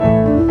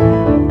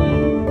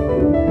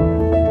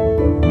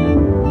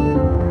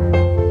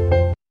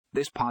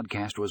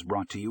podcast was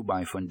brought to you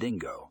by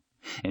Fundingo.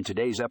 In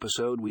today's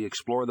episode, we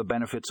explore the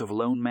benefits of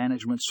loan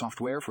management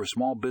software for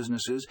small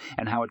businesses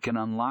and how it can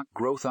unlock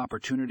growth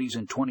opportunities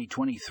in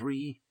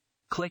 2023.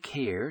 Click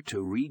here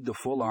to read the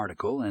full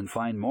article and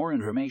find more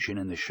information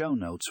in the show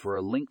notes for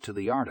a link to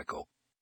the article.